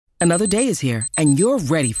Another day is here, and you're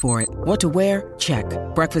ready for it. What to wear? Check.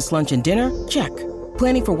 Breakfast, lunch, and dinner? Check.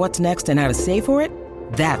 Planning for what's next and how to save for it?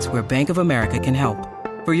 That's where Bank of America can help.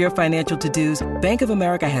 For your financial to-dos, Bank of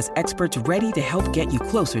America has experts ready to help get you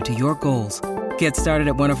closer to your goals. Get started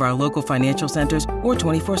at one of our local financial centers or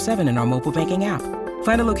 24/7 in our mobile banking app.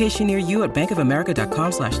 Find a location near you at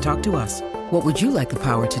bankofamerica.com/talktous. What would you like the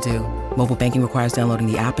power to do? Mobile banking requires downloading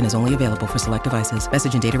the app and is only available for select devices.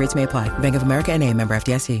 Message and data rates may apply. Bank of America N.A., member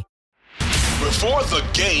FDIC. Before the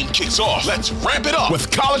game kicks off, let's ramp it up with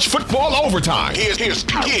college football overtime. Here's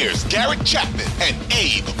Garrett Chapman and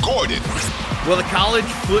Abe Gordon. Well, the college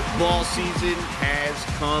football season has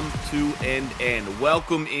come to an end.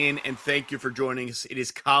 Welcome in and thank you for joining us. It is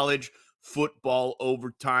college football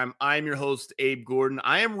overtime. I'm your host, Abe Gordon.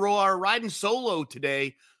 I am riding solo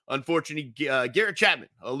today. Unfortunately, Garrett Chapman,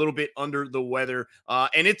 a little bit under the weather,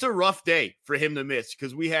 and it's a rough day for him to miss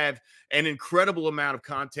because we have an incredible amount of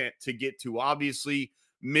content to get to. Obviously,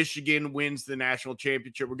 Michigan wins the national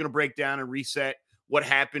championship. We're going to break down and reset what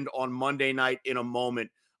happened on Monday night in a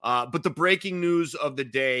moment. But the breaking news of the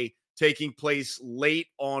day taking place late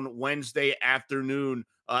on Wednesday afternoon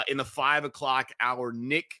in the 5 o'clock hour,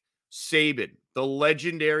 Nick Saban, the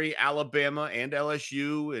legendary Alabama and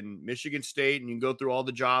LSU and Michigan State, and you can go through all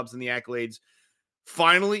the jobs and the accolades,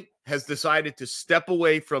 finally has decided to step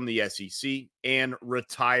away from the SEC and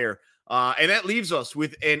retire. And that leaves us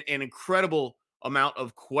with an incredible amount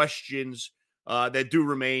of questions that do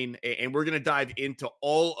remain. And we're going to dive into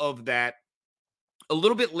all of that a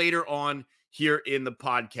little bit later on here in the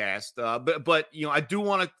podcast. But you know, I do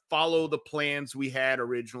want to follow the plans we had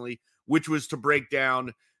originally, which was to break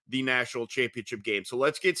down the national championship game. So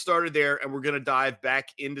let's get started there, and we're going to dive back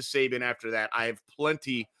into Saban after that. I have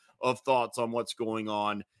plenty of thoughts on what's going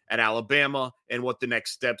on at Alabama and what the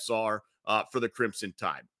next steps are for the Crimson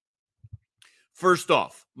Tide. First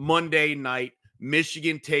off, Monday night,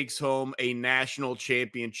 Michigan takes home a national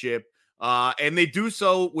championship, and they do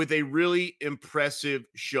so with a really impressive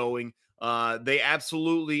showing. They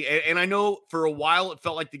absolutely, and I know for a while it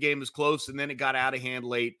felt like the game was close, and then it got out of hand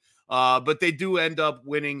late. But they do end up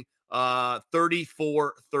winning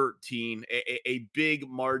 34-13, a big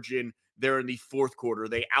margin there in the fourth quarter.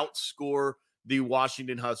 They outscore the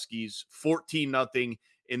Washington Huskies 14-0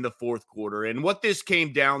 in the fourth quarter. And what this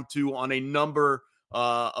came down to on a number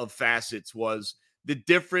of facets was the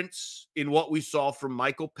difference in what we saw from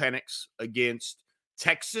Michael Penix against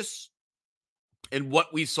Texas and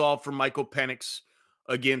what we saw from Michael Penix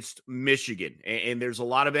against Michigan. And there's a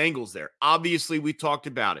lot of angles there. Obviously, we talked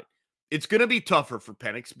about it. It's going to be tougher for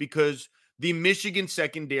Penix because the Michigan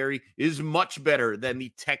secondary is much better than the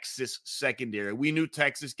Texas secondary. We knew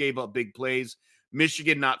Texas gave up big plays.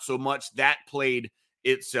 Michigan, not so much. That played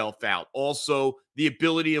itself out. Also, the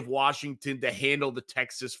ability of Washington to handle the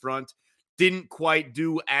Texas front didn't quite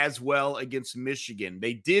do as well against Michigan.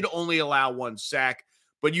 They did only allow one sack,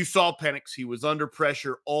 but you saw Penix. He was under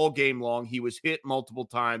pressure all game long. He was hit multiple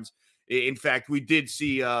times. In fact, we did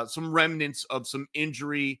see some remnants of some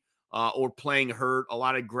injury or playing hurt, a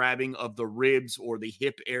lot of grabbing of the ribs or the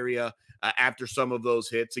hip area after some of those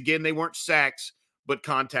hits. Again, they weren't sacks, but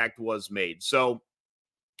contact was made. So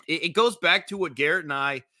it goes back to what Garrett and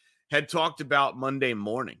I had talked about Monday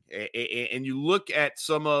morning. And you look at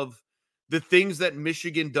some of the things that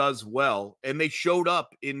Michigan does well, and they showed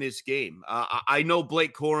up in this game. I know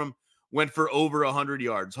Blake Corum went for over 100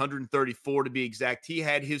 yards, 134 to be exact. He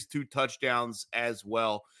had his 2 touchdowns as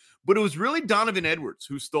well. But it was really Donovan Edwards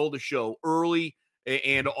who stole the show early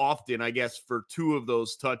and often, I guess, for 2 of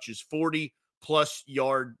those touches, 40-plus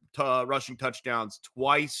yard rushing touchdowns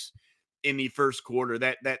twice in the first quarter.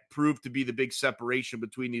 That proved to be the big separation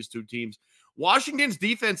between these two teams. Washington's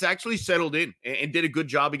defense actually settled in and did a good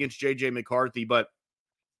job against J.J. McCarthy, but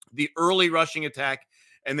the early rushing attack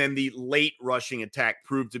and then the late rushing attack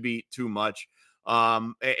proved to be too much.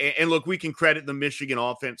 And look, we can credit the Michigan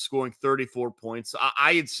offense scoring 34 points.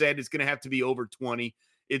 I had said it's going to have to be over 20.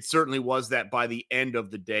 It certainly was that by the end of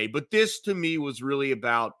the day. But this, to me, was really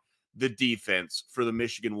about the defense for the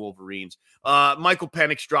Michigan Wolverines. Michael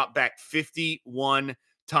Penix dropped back 51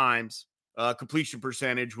 times. Completion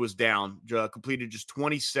percentage was down. Completed just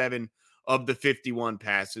 27 of the 51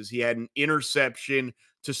 passes. He had an interception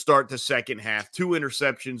to start the second half. 2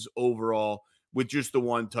 interceptions overall, with just the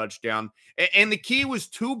 1 touchdown. And the key was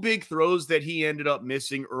 2 big throws that he ended up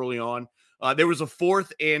missing early on. There was a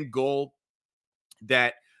 4th and goal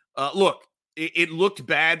that, it looked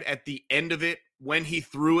bad at the end of it. When he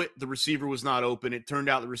threw it, the receiver was not open. It turned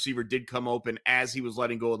out the receiver did come open as he was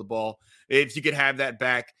letting go of the ball. If you could have that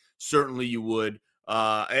back, certainly you would.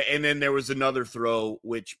 And then there was another throw,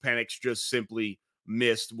 which Penix just simply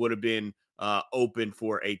missed would have been open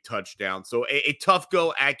for a touchdown. So a tough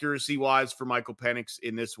go accuracy-wise for Michael Penix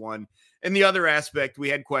in this one. And the other aspect, we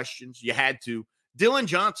had questions. You had to. Dylan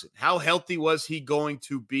Johnson, how healthy was he going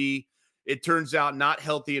to be? It turns out not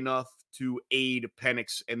healthy enough to aid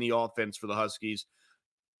Penix and the offense for the Huskies.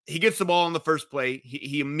 He gets the ball in the first play.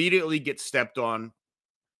 He immediately gets stepped on.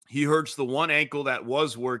 He hurts the one ankle that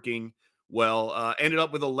was working well, ended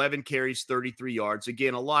up with 11 carries, 33 yards.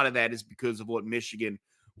 Again, a lot of that is because of what Michigan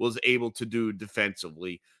was able to do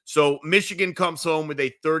defensively. So Michigan comes home with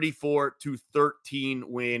a 34-13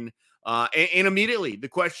 win. And immediately the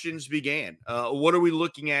questions began. What are we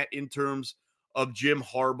looking at in terms of Jim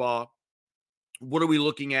Harbaugh? What are we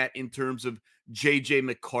looking at in terms of J.J.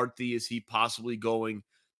 McCarthy? Is he possibly going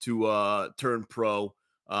to turn pro?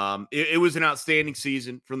 It was an outstanding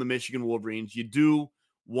season from the Michigan Wolverines. You do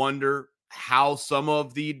wonder how some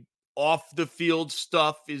of the off-the-field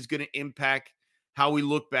stuff is going to impact how we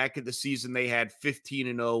look back at the season. They had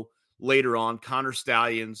 15-0 later on. Connor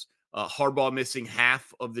Stallions, Harbaugh missing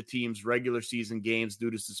half of the team's regular season games due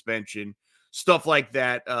to suspension, stuff like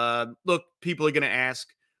that. Look, people are going to ask.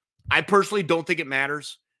 I personally don't think it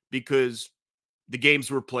matters because the games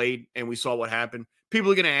were played and we saw what happened.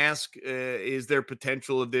 People are going to ask, is there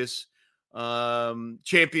potential of this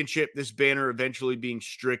championship, this banner eventually being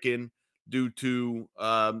stricken due to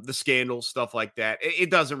the scandal, stuff like that?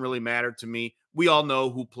 It doesn't really matter to me. We all know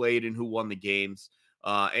who played and who won the games,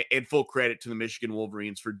 and full credit to the Michigan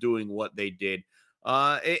Wolverines for doing what they did.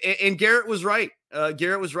 And Garrett was right.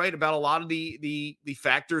 Garrett was right about a lot of the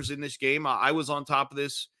factors in this game. I was on top of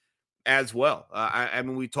this as well. I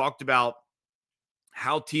mean, we talked about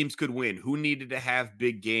how teams could win, who needed to have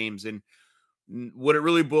big games. And what it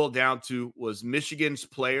really boiled down to was Michigan's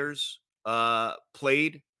players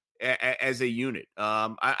played as a unit.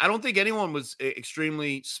 I don't think anyone was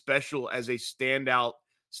extremely special as a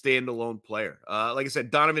standalone player. Like I said,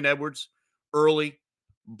 Donovan Edwards early,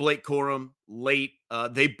 Blake Corum late.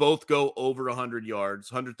 They both go over 100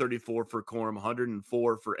 yards, 134 for Corum,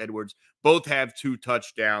 104 for Edwards. Both have 2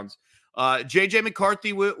 touchdowns. J.J.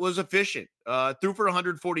 McCarthy was efficient. Threw for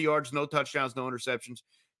 140 yards, no touchdowns, no interceptions.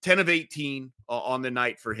 10 of 18 on the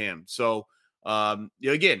night for him. So,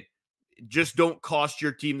 again, just don't cost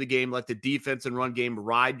your team the game. Let the defense and run game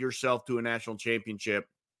ride yourself to a national championship.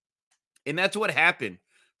 And that's what happened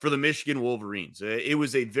for the Michigan Wolverines. It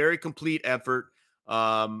was a very complete effort.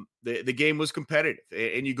 The game was competitive.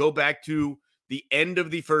 And you go back to the end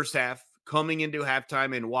of the first half, coming into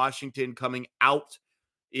halftime in Washington, coming out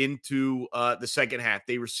into the second half.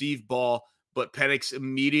 They receive ball, but Penix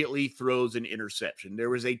immediately throws an interception. There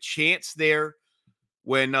was a chance there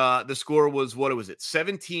when the score was,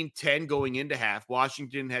 17-10 going into half.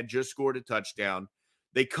 Washington had just scored a touchdown.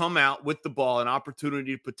 They come out with the ball, an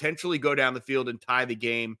opportunity to potentially go down the field and tie the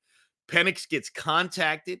game. Penix gets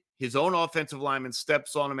contacted. His own offensive lineman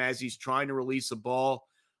steps on him as he's trying to release the ball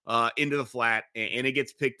into the flat, and it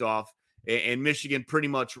gets picked off, and Michigan pretty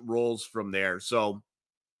much rolls from there. So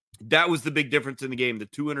that was the big difference in the game, the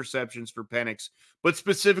 2 interceptions for Penix, but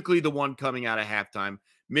specifically the one coming out of halftime.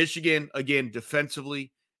 Michigan, again,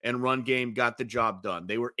 defensively and run game got the job done.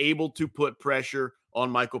 They were able to put pressure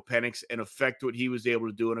on Michael Penix and affect what he was able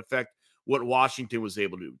to do and affect what Washington was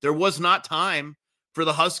able to do. There was not time for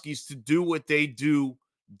the Huskies to do what they do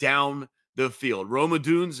down the field. Rome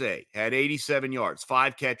Odunze had 87 yards,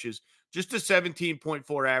 5 catches, just a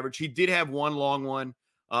 17.4 average. He did have one long one,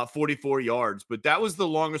 44 yards, but that was the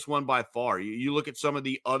longest one by far. You look at some of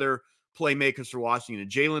the other playmakers for Washington.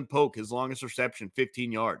 Jalen Polk, his longest reception,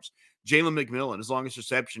 15 yards. Jalen McMillan, his longest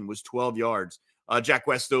reception was 12 yards. Jack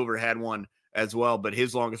Westover had one as well, but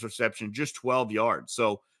his longest reception, just 12 yards.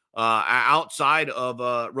 So outside of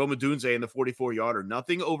Rome Odunze and the 44-yarder,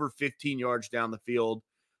 nothing over 15 yards down the field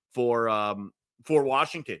for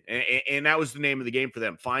Washington. And that was the name of the game for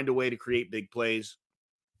them. Find a way to create big plays.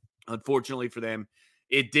 Unfortunately for them,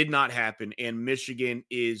 it did not happen, and Michigan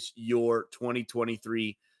is your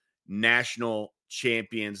 2023 national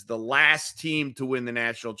champions, the last team to win the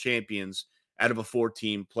national champions out of a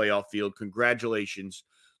 4-team playoff field. Congratulations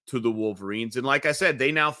to the Wolverines. And like I said,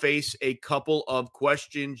 they now face a couple of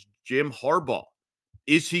questions. Jim Harbaugh,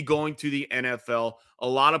 is he going to the NFL? A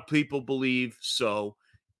lot of people believe so.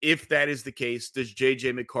 If that is the case, does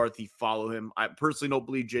J.J. McCarthy follow him? I personally don't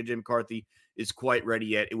believe J.J. McCarthy is quite ready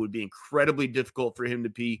yet. It would be incredibly difficult for him to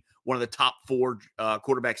be one of the top 4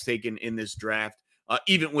 quarterbacks taken in this draft,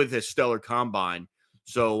 even with his stellar combine.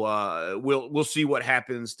 So we'll see what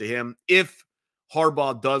happens to him. If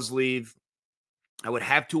Harbaugh does leave, I would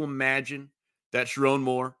have to imagine that Sharon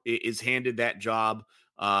Moore is handed that job.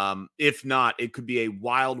 If not, it could be a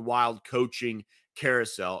wild coaching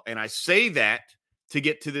carousel. And I say that to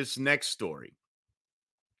get to this next story.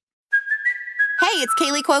 Hey, it's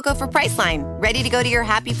Kaylee Cuoco for Priceline. Ready to go to your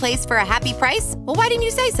happy place for a happy price? Well, why didn't you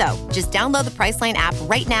say so? Just download the Priceline app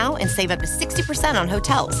right now and save up to 60% on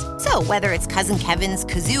hotels. So whether it's Cousin Kevin's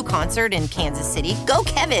Kazoo Concert in Kansas City, go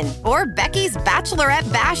Kevin, or Becky's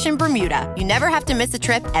Bachelorette Bash in Bermuda, you never have to miss a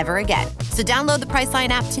trip ever again. So download the Priceline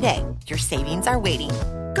app today. Your savings are waiting.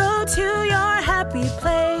 Go to your happy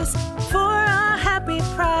place for a happy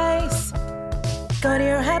price. Go to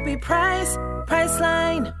your happy price,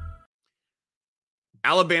 Priceline.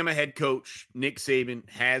 Alabama head coach Nick Saban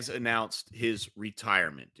has announced his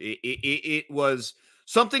retirement. It was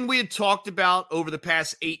something we had talked about over the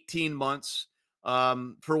past 18 months.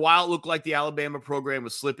 For a while, it looked like the Alabama program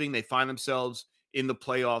was slipping. They find themselves in the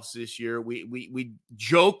playoffs this year. We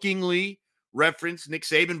jokingly referenced Nick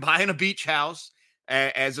Saban buying a beach house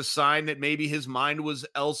as a sign that maybe his mind was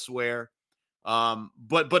elsewhere.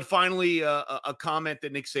 But finally, a comment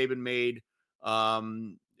that Nick Saban made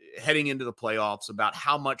heading into the playoffs about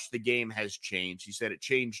how much the game has changed. He said it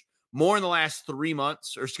changed more in the last 3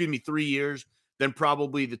 years than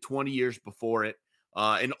probably the 20 years before it.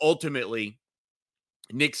 And ultimately,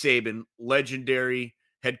 Nick Saban, legendary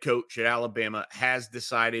head coach at Alabama, has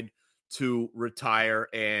decided to retire.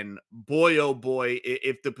 And boy, oh boy,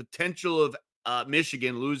 if the potential of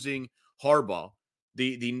Michigan losing Harbaugh,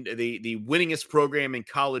 the winningest program in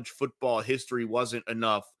college football history, wasn't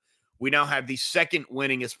enough, we now have the second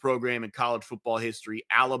winningest program in college football history,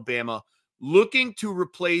 Alabama, looking to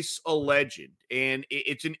replace a legend. And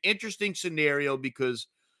it's an interesting scenario because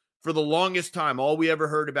for the longest time, all we ever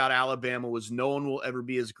heard about Alabama was no one will ever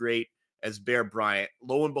be as great as Bear Bryant.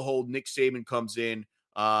 Lo and behold, Nick Saban comes in,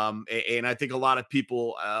 and I think a lot of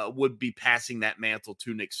people would be passing that mantle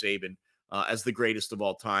to Nick Saban as the greatest of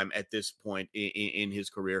all time at this point in his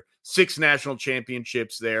career. 6 national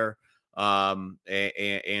championships there. And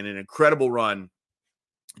an incredible run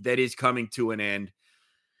that is coming to an end.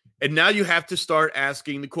 And now you have to start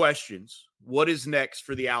asking the questions. What is next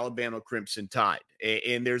for the Alabama Crimson Tide?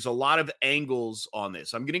 And there's a lot of angles on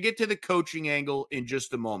this. I'm going to get to the coaching angle in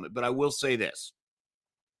just a moment, but I will say this.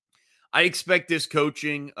 I expect this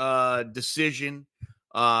coaching decision,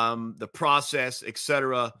 the process,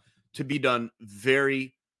 etc., to be done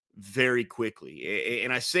very, very quickly.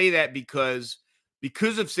 And I say that because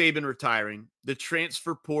of Saban retiring, the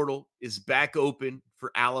transfer portal is back open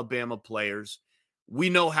for Alabama players. We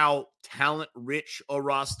know how talent-rich a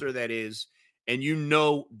roster that is, and you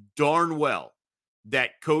know darn well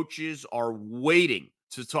that coaches are waiting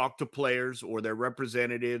to talk to players or their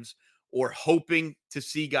representatives or hoping to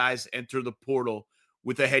see guys enter the portal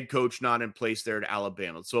with a head coach not in place there at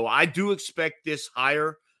Alabama. So I do expect this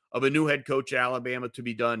hire of a new head coach at Alabama to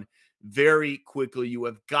be done very quickly. You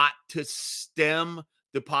have got to stem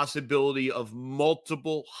the possibility of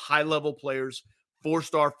multiple high-level players,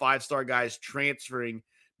 4-star, 5-star guys transferring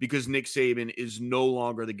because Nick Saban is no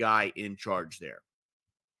longer the guy in charge there.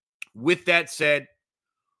 With that said,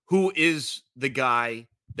 who is the guy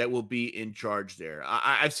that will be in charge there?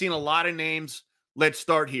 I've seen a lot of names. Let's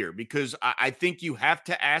start here because I think you have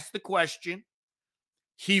to ask the question.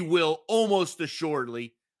 He will almost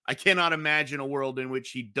assuredly, I cannot imagine a world in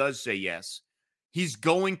which he does say yes. He's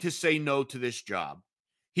going to say no to this job.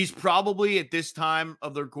 He's probably at this time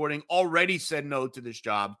of the recording already said no to this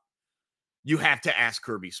job. You have to ask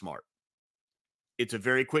Kirby Smart. It's a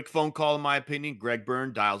very quick phone call, in my opinion. Greg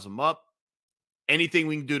Byrne dials him up. Anything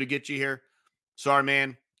we can do to get you here? Sorry,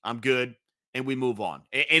 man, I'm good. And we move on.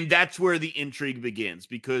 And that's where the intrigue begins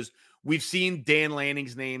because we've seen Dan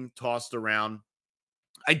Lanning's name tossed around.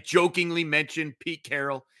 I jokingly mentioned Pete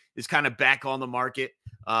Carroll is kind of back on the market.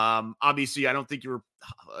 Obviously, I don't think you're,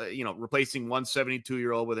 replacing one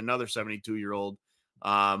 72-year-old with another 72-year-old.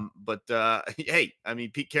 But hey, I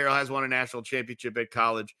mean, Pete Carroll has won a national championship at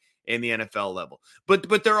college and the NFL level.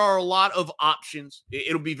 But there are a lot of options.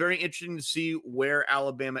 It'll be very interesting to see where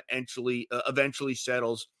Alabama eventually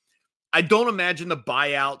settles. I don't imagine the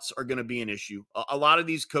buyouts are going to be an issue. A lot of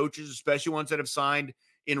these coaches, especially ones that have signed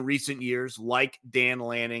in recent years, like Dan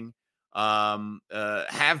Lanning,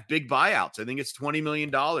 have big buyouts. I think it's $20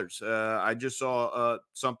 million. I just saw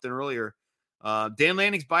something earlier. Dan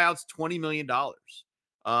Lanning's buyout's $20 million.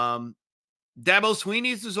 Dabo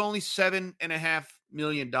Swinney's is only $7.5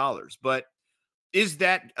 million. But is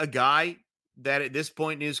that a guy that at this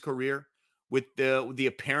point in his career, with the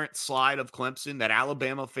apparent slide of Clemson, that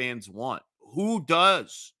Alabama fans want? Who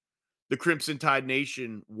does the Crimson Tide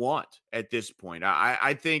Nation want at this point?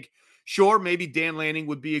 I think, sure, maybe Dan Lanning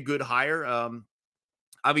would be a good hire.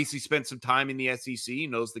 Obviously spent some time in the SEC,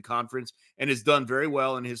 knows the conference, and has done very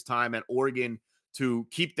well in his time at Oregon to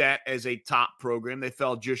keep that as a top program. They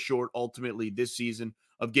fell just short ultimately this season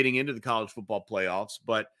of getting into the college football playoffs.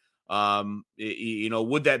 But,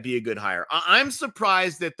 would that be a good hire? I'm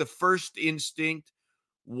surprised that the first instinct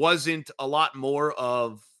wasn't a lot more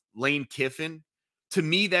of Lane Kiffin. To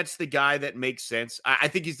me, that's the guy that makes sense. I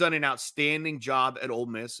think he's done an outstanding job at Ole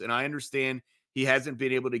Miss, and I understand he hasn't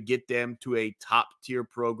been able to get them to a top-tier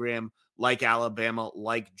program like Alabama,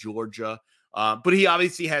 like Georgia. But he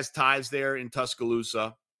obviously has ties there in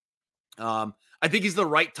Tuscaloosa. I think he's the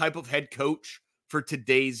right type of head coach for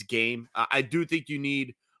today's game. I do think you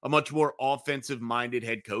need a much more offensive-minded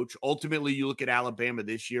head coach. Ultimately, you look at Alabama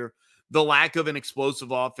this year, the lack of an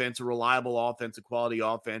explosive offense, a reliable offense, a quality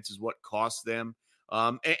offense is what costs them.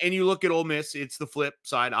 And you look at Ole Miss, it's the flip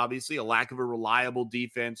side, obviously, a lack of a reliable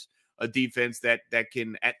defense, a defense that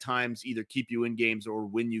can at times either keep you in games or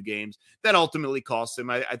win you games. That ultimately costs them.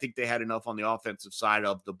 I think they had enough on the offensive side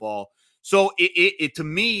of the ball. So it to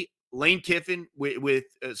me, Lane Kiffin with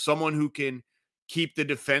someone who can keep the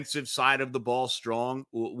defensive side of the ball strong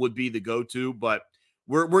would be the go-to, but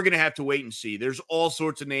we're going to have to wait and see. There's all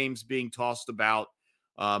sorts of names being tossed about.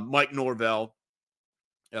 Mike Norvell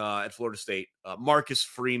at Florida State, Marcus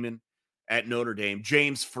Freeman at Notre Dame,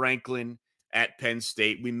 James Franklin at Penn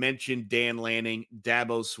State. We mentioned Dan Lanning,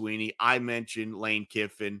 Dabo Swinney. I mentioned Lane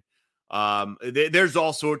Kiffin. There's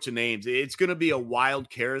all sorts of names. It's going to be a wild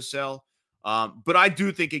carousel, but I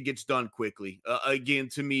do think it gets done quickly. Again,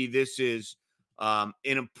 to me, this is an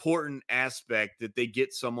important aspect that they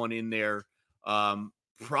get someone in there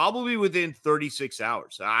probably within 36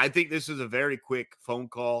 hours. I think this is a very quick phone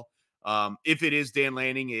call. If it is Dan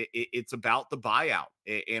Lanning, it's about the buyout.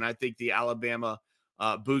 And I think the Alabama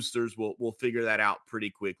boosters will figure that out pretty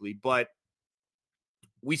quickly. But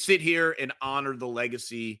we sit here and honor the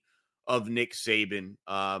legacy of Nick Saban.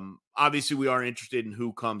 Obviously, we are interested in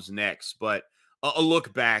who comes next, but a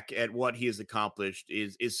look back at what he has accomplished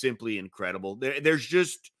is simply incredible. There's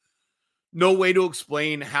just no way to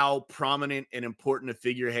explain how prominent and important a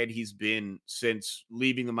figurehead he's been since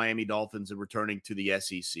leaving the Miami Dolphins and returning to the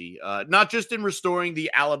SEC. Not just in restoring the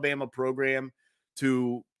Alabama program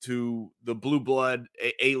to the blue blood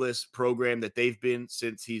A-list program that they've been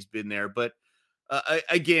since he's been there, but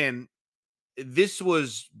again, this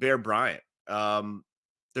was Bear Bryant.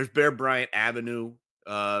 There's Bear Bryant Avenue,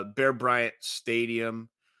 Bear Bryant Stadium,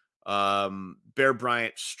 Bear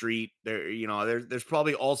Bryant Street. There's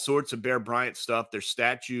probably all sorts of Bear Bryant stuff. There's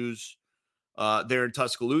statues there in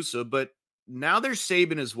Tuscaloosa, but now there's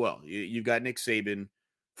Saban as well. You've got Nick Saban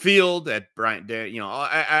Field at Bryant.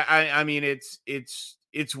 I mean,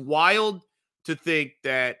 it's wild to think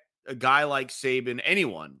that a guy like Saban,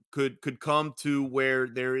 anyone could come to where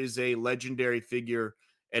there is a legendary figure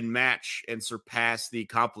and match and surpass the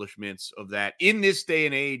accomplishments of that in this day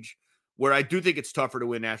and age, where I do think it's tougher to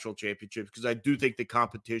win national championships because I do think the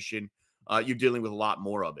competition, you're dealing with a lot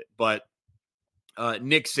more of it. But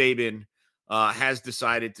Nick Saban has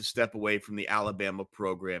decided to step away from the Alabama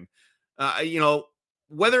program.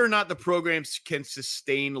 Whether or not the programs can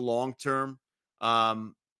sustain long-term,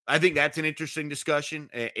 I think that's an interesting discussion.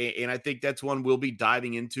 And I think that's one we'll be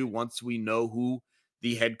diving into once we know who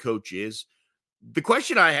the head coach is. The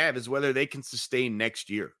question I have is whether they can sustain next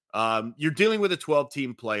year. You're dealing with a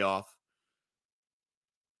 12-team playoff.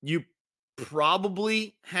 You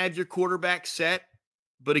probably had your quarterback set,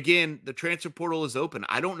 but again, the transfer portal is open.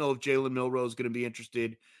 I don't know if Jalen Milroe is going to be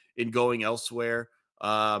interested in going elsewhere,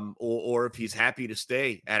 or if he's happy to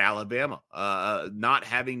stay at Alabama. Not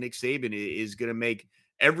having Nick Saban is going to make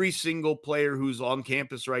every single player who's on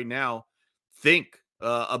campus right now think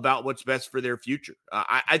about what's best for their future.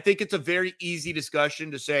 I think it's a very easy discussion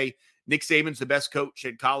to say Nick Saban's the best coach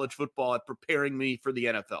in college football at preparing me for the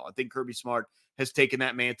NFL. I think Kirby Smart has taken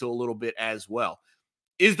that mantle a little bit as well.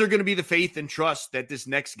 Is there going to be the faith and trust that this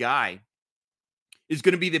next guy is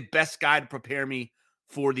going to be the best guy to prepare me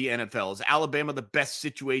for the NFL? Is Alabama the best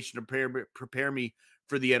situation to prepare me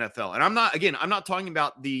for the NFL? And I'm not talking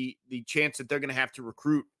about the chance that they're going to have to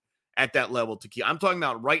recruit at that level to keep. I'm talking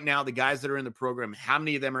about right now, the guys that are in the program, how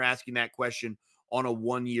many of them are asking that question on a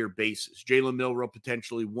one-year basis? Jalen Milroe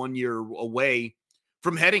potentially 1 year away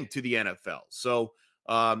from heading to the NFL. So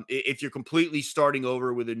if you're completely starting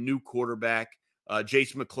over with a new quarterback,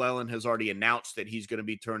 Jace McClellan has already announced that he's going to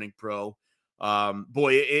be turning pro.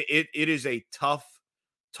 It is a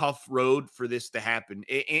tough road for this to happen.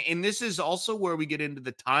 And this is also where we get into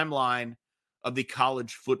the timeline of the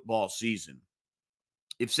college football season.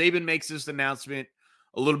 If Saban makes this announcement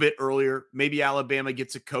a little bit earlier, maybe Alabama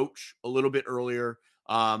gets a coach a little bit earlier,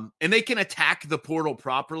 and they can attack the portal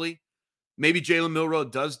properly, maybe Jalen Milroe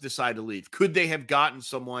does decide to leave. Could they have gotten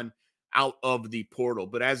someone out of the portal.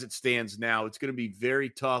 But as it stands now, it's going to be very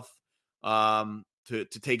tough to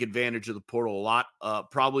take advantage of the portal. A lot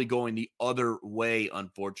probably going the other way,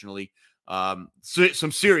 unfortunately. So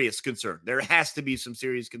some serious concern. There has to be some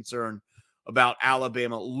serious concern about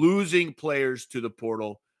Alabama losing players to the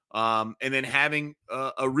portal and then having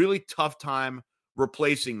a really tough time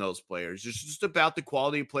replacing those players. It's just about the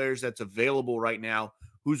quality of players that's available right now,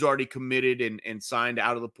 who's already committed and signed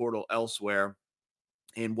out of the portal elsewhere,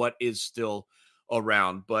 and what is still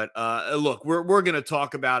around. But look, we're going to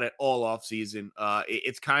talk about it all off season.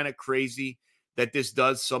 It's kind of crazy that this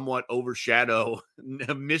does somewhat overshadow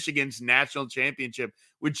Michigan's national championship,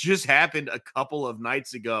 which just happened a couple of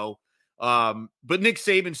nights ago. But Nick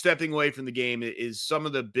Saban stepping away from the game is some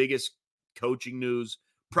of the biggest coaching news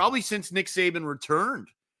probably since Nick Saban returned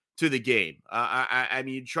to the game. I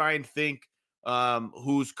mean, try and think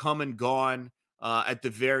who's come and gone at the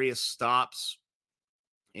various stops,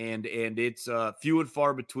 and it's few and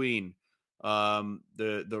far between.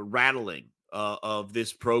 The rattling of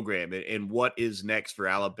this program and what is next for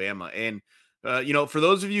Alabama. And for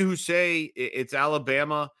those of you who say it's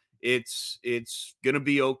Alabama, it's going to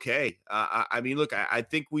be okay. I mean, look, I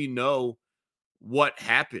think we know what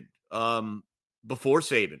happened before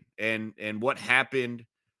Saban and what happened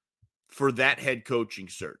for that head coaching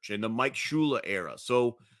search and the Mike Shula era.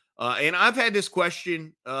 So, and I've had this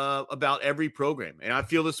question about every program, and I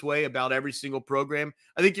feel this way about every single program.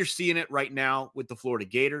 I think you're seeing it right now with the Florida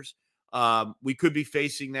Gators. We could be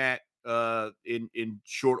facing that in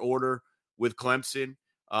short order with Clemson.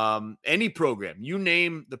 Any program, you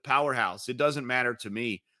name the powerhouse, it doesn't matter to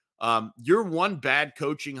me. You're one bad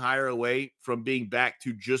coaching hire away from being back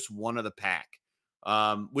to just one of the pack.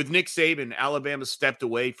 With Nick Saban, Alabama stepped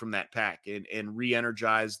away from that pack and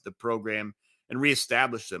re-energized the program and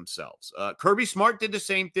reestablished themselves. Kirby Smart did the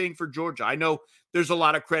same thing for Georgia. I know there's a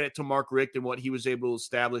lot of credit to Mark Richt and what he was able to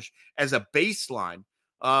establish as a baseline,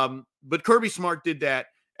 but Kirby Smart did that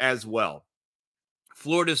as well.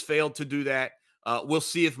 Florida's failed to do that. We'll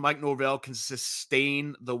see if Mike Norvell can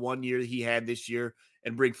sustain the 1 year he had this year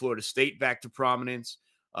and bring Florida State back to prominence.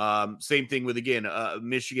 Same thing with, again,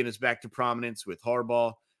 Michigan is back to prominence with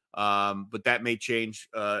Harbaugh, but that may change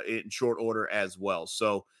in short order as well.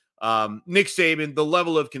 So Nick Saban, the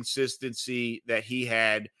level of consistency that he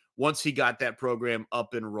had once he got that program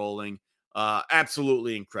up and rolling,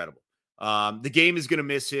 absolutely incredible. The game is going to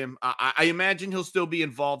miss him. I imagine he'll still be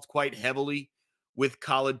involved quite heavily with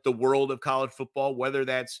the world of college football, whether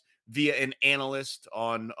that's via an analyst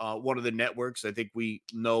on one of the networks. I think we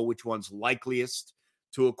know which one's likeliest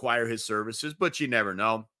to acquire his services, but you never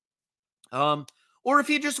know. Or if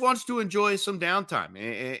he just wants to enjoy some downtime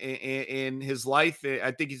in his life,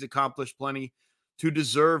 I think he's accomplished plenty to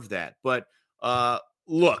deserve that. But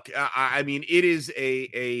look, I mean, it is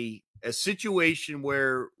a situation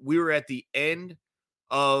where we were at the end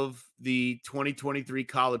of the 2023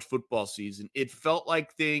 college football season. It felt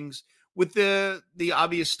like things with the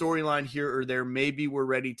obvious storyline here or there maybe were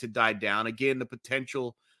ready to die down. Again, the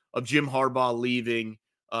potential of Jim Harbaugh leaving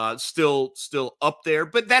still up there,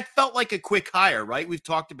 but that felt like a quick hire, right? We've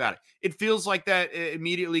talked about it. It feels like that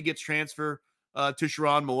immediately gets transferred to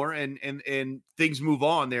Sherrone Moore and things move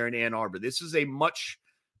on there in Ann Arbor. This is a much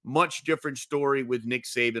different story with Nick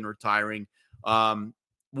Saban retiring.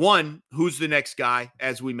 One, who's the next guy?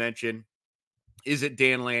 As we mentioned, is it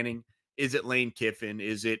Dan Lanning? Is it Lane Kiffin?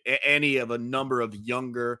 Is it any of a number of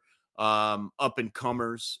younger up and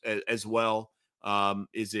comers as well?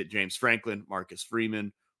 Is it James Franklin, Marcus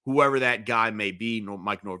Freeman, whoever that guy may be?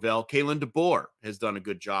 Mike Norvell, Kalen DeBoer has done a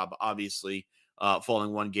good job, obviously,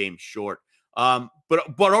 falling one game short. But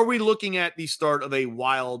are we looking at the start of a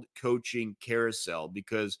wild coaching carousel?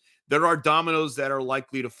 Because there are dominoes that are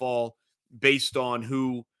likely to fall based on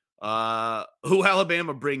who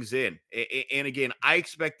Alabama brings in. And again, I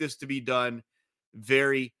expect this to be done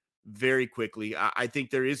very, very quickly. I think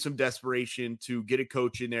there is some desperation to get a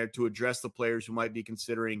coach in there to address the players who might be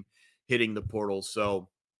considering hitting the portal. So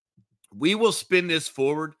we will spin this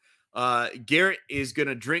forward. Garrett is going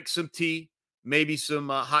to drink some tea, maybe some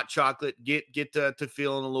hot chocolate, get to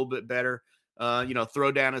feeling a little bit better,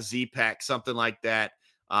 throw down a Z-Pack, something like that.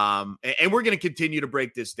 And we're going to continue to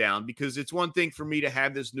break this down because it's one thing for me to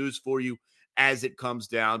have this news for you as it comes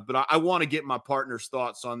down, but I want to get my partner's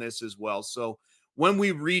thoughts on this as well. So when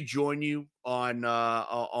we rejoin you on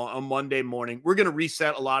Monday morning, we're going to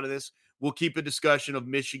reset a lot of this. We'll keep a discussion of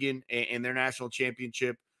Michigan and their national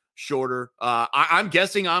championship shorter. I'm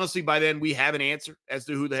guessing, honestly, by then we have an answer as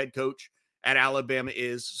to who the head coach at Alabama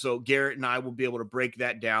is. So Garrett and I will be able to break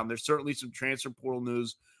that down. There's certainly some transfer portal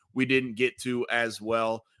news we didn't get to as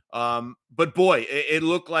well. But boy, it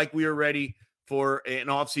looked like we were ready for an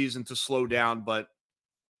offseason to slow down, but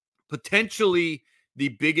potentially the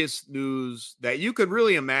biggest news that you could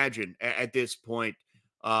really imagine at this point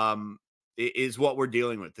is what we're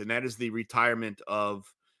dealing with, and that is the retirement of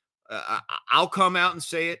I'll come out and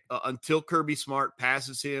say it until Kirby Smart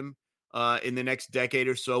passes him in the next decade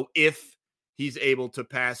or so, if he's able to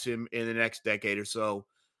pass him in the next decade or so.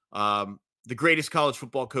 The greatest college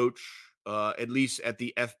football coach, at least at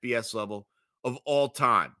the FBS level of all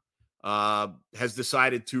time, has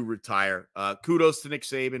decided to retire. Kudos to Nick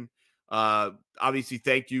Saban. Obviously,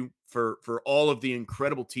 thank you for all of the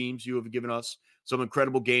incredible teams you have given us, some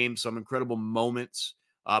incredible games, some incredible moments.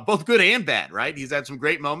 Both good and bad, right? He's had some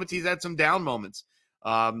great moments. He's had some down moments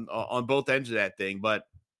on both ends of that thing. But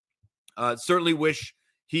certainly wish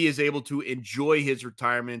he is able to enjoy his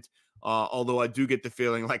retirement. Although I do get the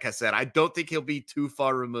feeling, like I said, I don't think he'll be too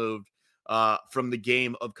far removed from the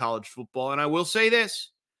game of college football. And I will say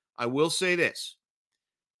this.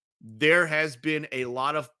 There has been a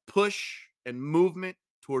lot of push and movement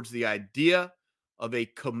towards the idea of a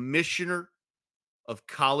commissioner of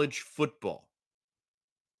college football.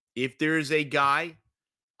 If there is a guy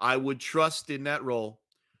I would trust in that role,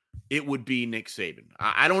 it would be Nick Saban.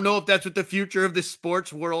 I don't know if that's what the future of the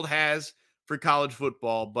sports world has for college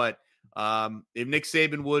football, but if Nick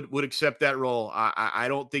Saban would accept that role, I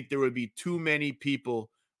don't think there would be too many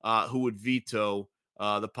people who would veto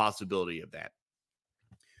the possibility of that.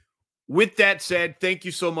 With that said, thank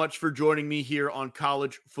you so much for joining me here on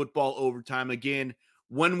College Football Overtime. Again,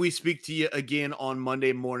 when we speak to you again on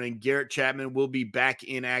Monday morning, Garrett Chapman will be back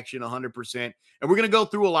in action 100%. And we're going to go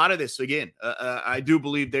through a lot of this again. I do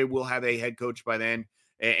believe they will have a head coach by then,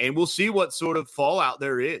 and we'll see what sort of fallout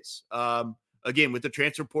there is. Again, with the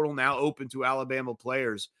transfer portal now open to Alabama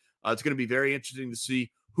players, it's going to be very interesting to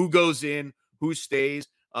see who goes in, who stays,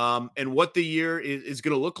 and what the year is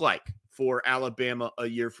going to look like for Alabama a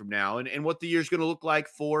year from now, and what the year is going to look like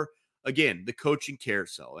for, again, the coaching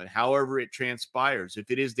carousel and however it transpires.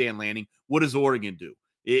 If it is Dan Lanning, what does Oregon do?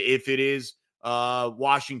 If it is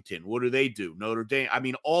Washington, what do they do? Notre Dame. I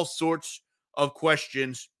mean, all sorts of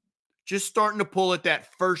questions just starting to pull at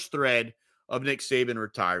that first thread of Nick Saban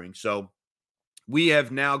retiring. So we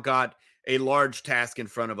have now got a large task in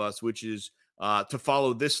front of us, which is to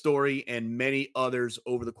follow this story and many others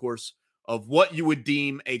over the course of what you would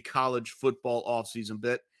deem a college football offseason.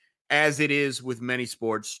 But as it is with many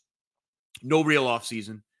sports, no real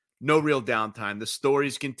offseason, no real downtime. The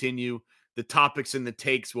stories continue. The topics and the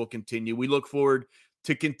takes will continue. We look forward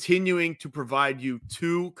to continuing to provide you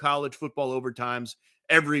 2 college football overtimes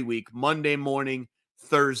every week, Monday morning,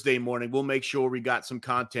 Thursday morning. We'll make sure we got some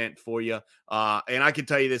content for you. And I can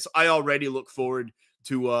tell you this, I already look forward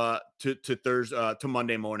to Thursday, to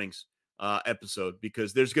Monday morning's episode,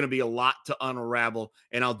 because there's going to be a lot to unravel,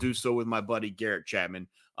 and I'll do so with my buddy Garrett Chapman.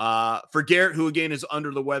 For Garrett, who again is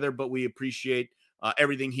under the weather, but we appreciate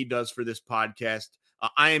everything he does for this podcast.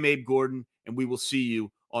 I am Abe Gordon, and we will see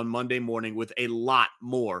you on Monday morning with a lot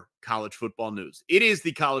more college football news. It is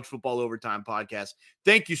the College Football Overtime Podcast.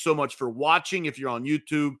 Thank you so much for watching. If you're on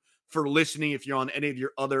YouTube, for listening, if you're on any of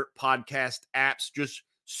your other podcast apps, just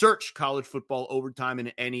search College Football Overtime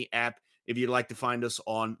in any app if you'd like to find us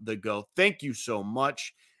on the go. Thank you so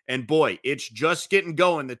much. And boy, it's just getting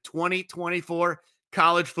going. The 2024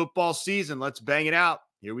 college football season. Let's bang it out.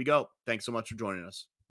 Here we go. Thanks so much for joining us.